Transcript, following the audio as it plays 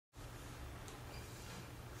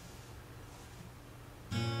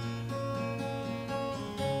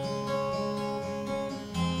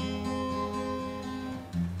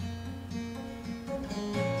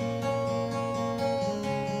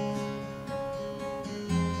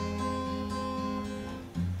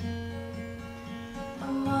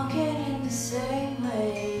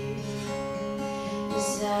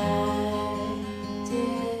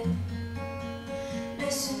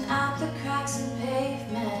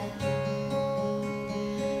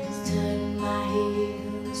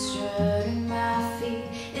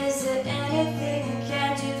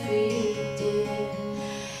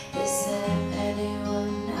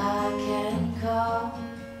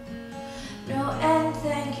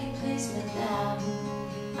thank you, please, madam.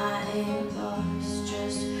 I ain't lost,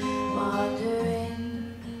 just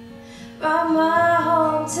wandering round my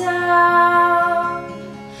hometown.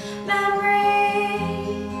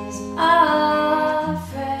 Memories are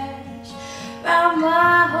fresh round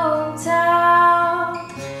my hometown.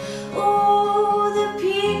 Ooh, the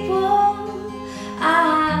people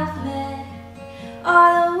I've met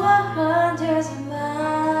are the wonders of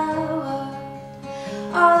my world,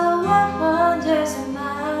 are the wonders of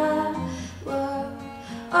my world,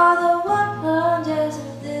 are the wonders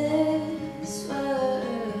of this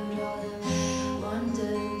world, are the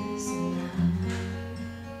wonders of my world.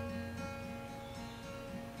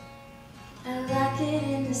 I like it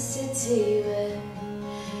in the city where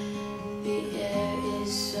the air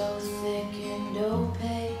is so thick and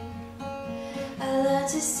opaque. I love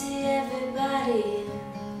to see everybody in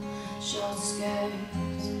short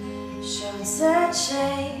skirts, shorts and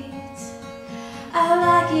shades. I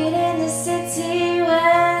like it in the city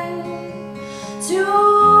when two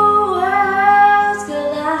worlds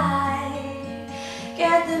collide.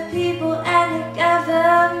 Get the people and the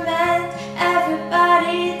government,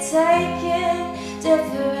 everybody taking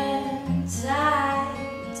different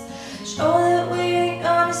sides. Show that we ain't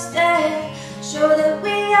gonna stay, show that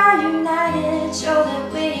we are united, show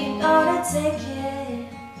that we ain't gonna take it,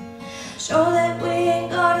 show that